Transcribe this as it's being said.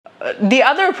the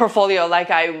other portfolio,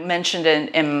 like I mentioned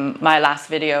in my last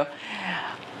video,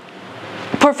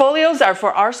 portfolios are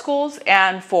for our schools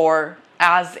and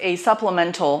as a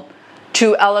supplemental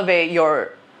to elevate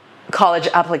your college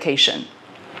application.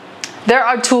 There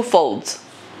are two folds.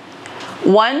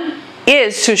 One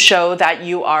is to show that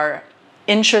you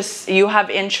have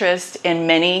interest in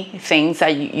many things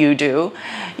that you do.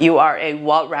 You are a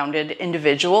well-rounded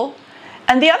individual.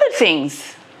 And the other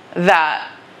things that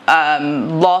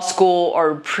law school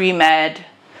or pre-med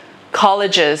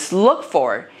colleges look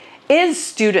for is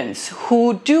students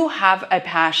who do have a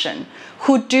passion,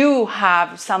 who do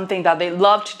have something that they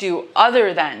love to do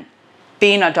other than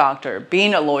being a doctor,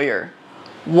 being a lawyer.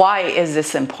 Why is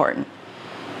this important?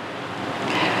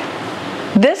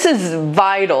 This is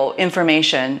vital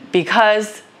information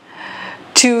because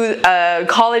to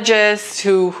colleges,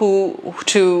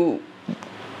 to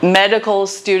medical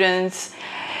students,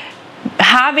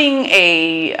 having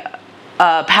a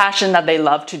passion that they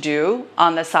love to do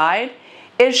on the side,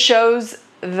 it shows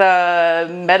the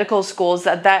medical schools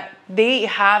that they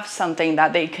have something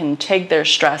that they can take their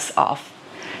stress off.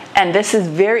 And this is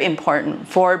very important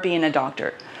for being a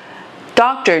doctor.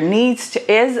 Doctor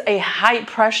is a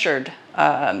high-pressured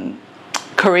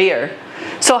career.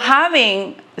 So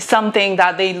having something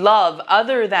that they love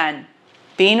other than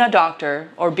being a doctor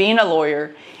or being a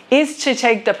lawyer is to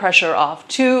take the pressure off,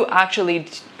 to actually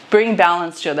bring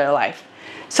balance to their life.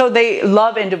 So they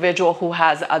love individual who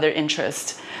has other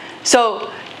interests. So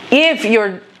if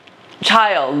your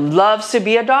child loves to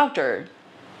be a doctor,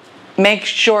 make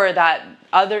sure that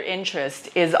other interest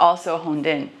is also honed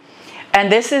in.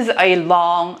 And this is a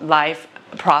long life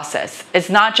process. It's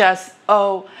not just,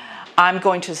 oh, I'm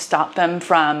going to stop them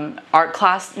from art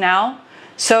class now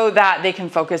so that they can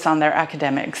focus on their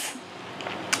academics.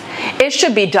 It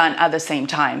should be done at the same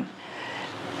time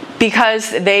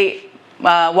because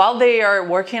while they are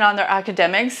working on their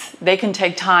academics, they can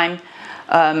take time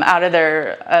out of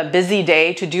their busy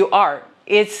day to do art.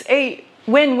 It's a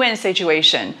win-win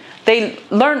situation. They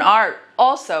learn art,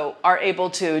 also are able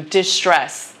to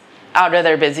distress out of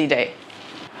their busy day.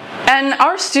 And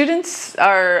our students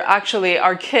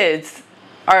our kids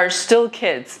are still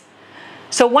kids.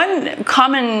 So one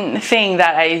common thing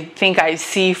that I think I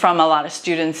see from a lot of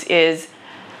students is,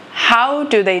 how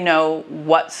do they know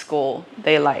what school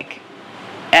they like?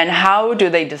 And how do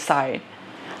they decide?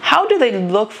 How do they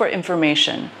look for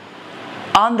information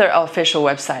on their official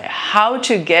website? How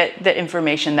to get the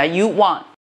information that you want?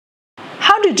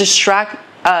 How to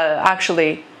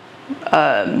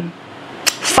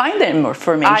find the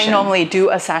information? I normally do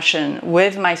a session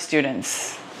with my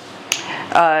students,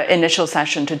 initial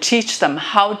session, to teach them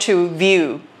how to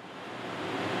view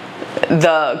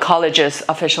the college's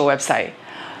official website.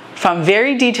 From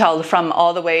very detailed, from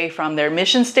all the way from their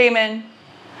mission statement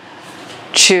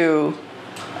to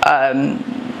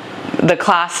the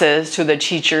classes, to the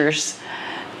teachers.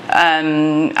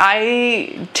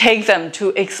 I take them to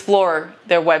explore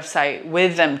their website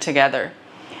with them together.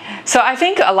 So I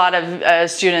think a lot of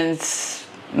students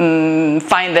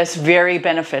find this very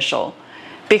beneficial,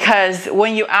 because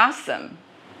when you ask them,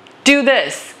 do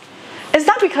this, it's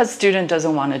not because student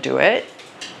doesn't want to do it.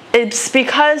 It's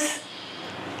because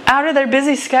out of their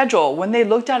busy schedule, when they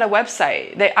looked at a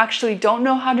website, they actually don't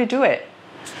know how to do it.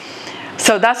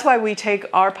 So that's why we take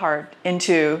our part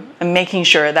into making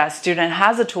sure that student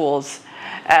has the tools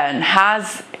and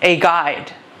has a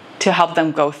guide to help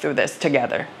them go through this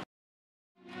together.